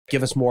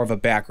give us more of a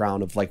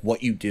background of like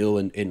what you do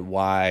and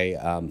why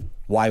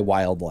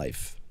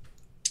wildlife?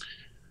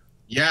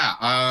 Yeah,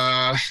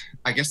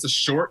 I guess the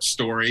short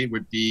story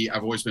would be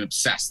I've always been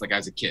obsessed, like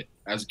as a kid.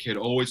 As a kid,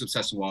 always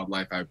obsessed with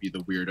wildlife. I would be the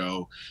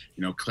weirdo,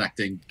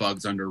 collecting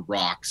bugs under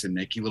rocks and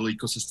making little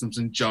ecosystems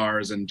in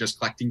jars and just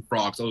collecting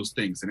frogs, those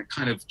things. And it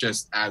kind of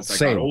just, as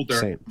I got older.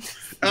 Same.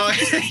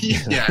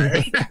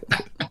 Yeah.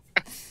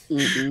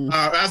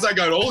 As I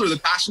got older, the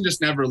passion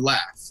just never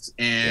left.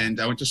 And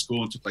I went to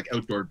school and took like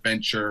outdoor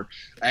adventure,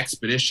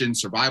 expedition,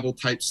 survival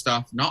type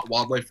stuff, not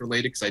wildlife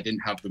related because I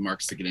didn't have the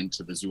marks to get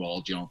into the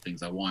zoology and all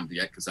things I wanted to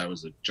get because I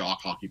was a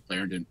jock hockey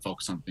player and didn't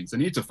focus on things I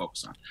needed to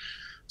focus on.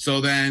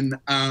 So then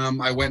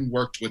I went and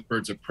worked with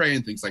birds of prey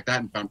and things like that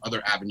and found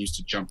other avenues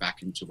to jump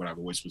back into what I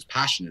always was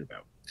passionate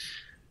about.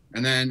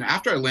 And then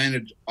after I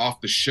landed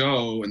off the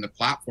show and the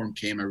platform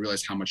came, I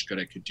realized how much good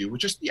I could do with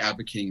just the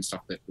advocating and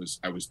stuff that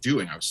I was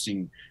doing. I was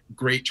seeing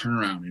great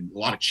turnaround and a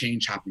lot of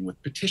change happening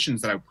with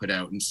petitions that I put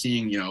out and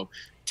seeing,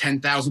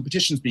 10,000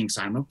 petitions being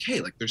signed. I'm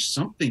okay, like there's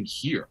something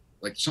here,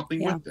 like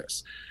something with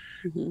this.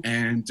 Mm-hmm.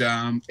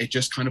 And it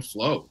just kind of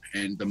flowed.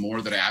 And the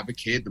more that I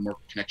advocated, the more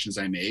connections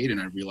I made.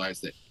 And I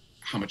realized that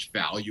how much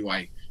value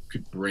I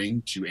could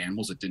bring to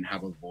animals that didn't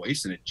have a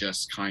voice. And it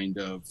just kind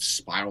of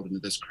spiraled into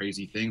this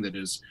crazy thing that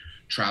is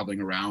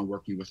traveling around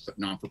working with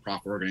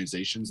non-for-profit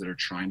organizations that are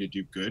trying to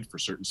do good for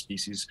certain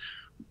species,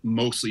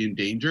 mostly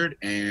endangered.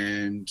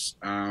 And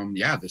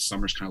this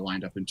summer's kind of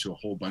lined up into a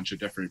whole bunch of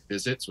different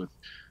visits with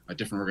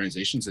different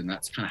organizations. And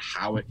that's kind of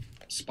how it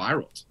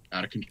spiraled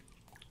out of control.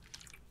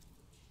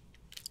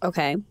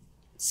 Okay.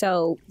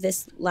 So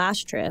this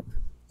last trip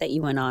that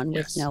you went on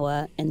with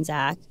Noah and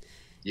Zach,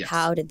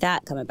 how did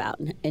that come about?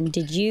 And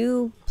did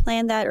you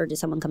plan that or did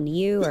someone come to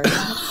you? Or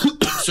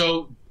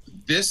So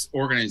this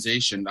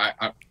organization,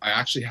 I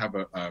actually have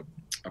a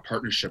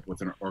partnership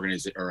with an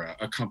organization or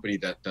a company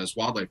that does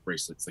wildlife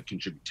bracelets that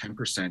contribute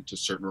 10% to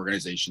certain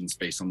organizations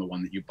based on the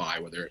one that you buy,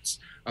 whether it's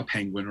a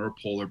penguin or a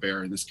polar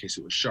bear. In this case,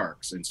 it was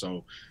sharks. And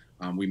so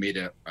we made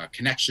a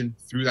connection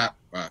through that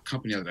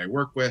company that I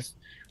work with.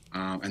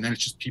 And then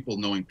it's just people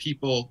knowing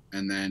people.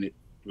 And then it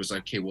was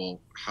like, okay, well,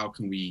 how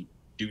can we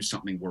do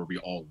something where we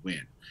all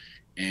win?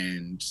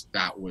 And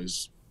that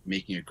was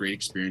making a great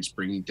experience,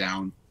 bringing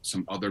down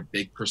some other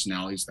big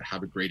personalities that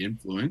have a great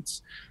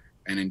influence,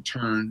 and in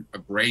turn, a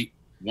great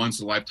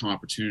once-in-a-lifetime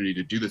opportunity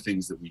to do the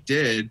things that we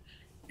did.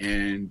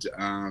 And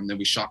then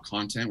we shot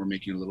content. We're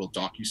making a little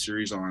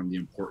docu-series on the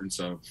importance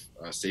of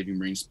saving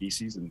marine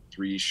species and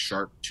two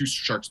shark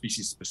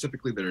species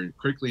specifically that are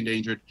critically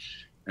endangered,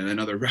 and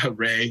another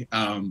ray.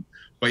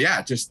 But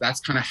yeah, just that's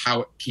kind of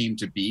how it came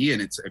to be.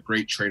 And it's a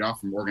great trade-off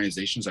from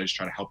organizations. I just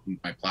try to help them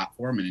with my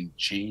platform, and in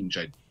change,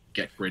 I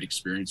get great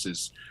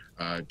experiences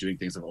doing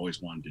things I've always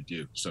wanted to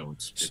do. So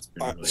it's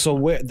been really so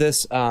fun. where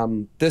this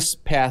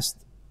past,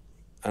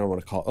 I don't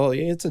want to call it, oh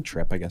yeah, it's a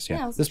trip, I guess.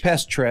 Yeah. This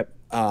past trip,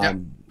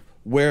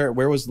 where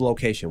was the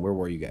location? Where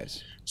were you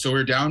guys? So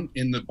we're down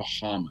in the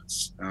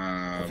Bahamas,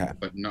 Okay.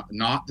 but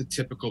not the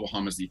typical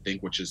Bahamas you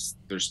think, which is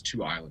there's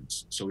two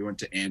islands. So we went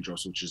to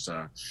Andros, which is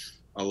a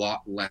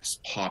lot less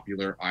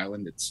popular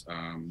island. It's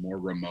more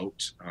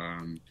remote.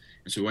 And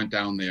so we went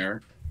down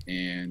there,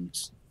 and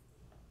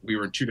we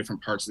were in two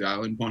different parts of the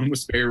island. One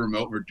was very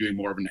remote. We're doing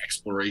more of an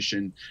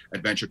exploration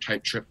adventure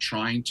type trip,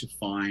 trying to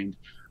find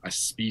a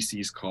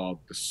species called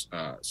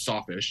the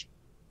sawfish.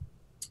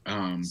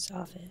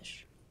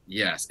 Sawfish.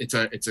 Yes, it's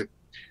a.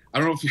 I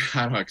don't know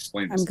how to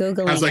explain this. I'm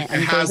Googling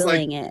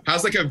it.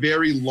 Has like a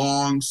very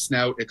long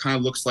snout. It kind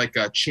of looks like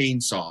a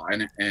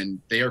chainsaw, and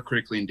they are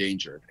critically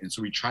endangered. And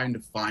so we're trying to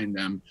find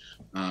them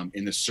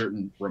in a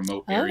certain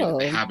remote area that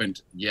they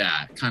haven't.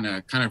 Yeah, kind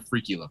of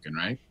freaky looking,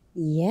 right?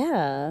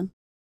 Yeah.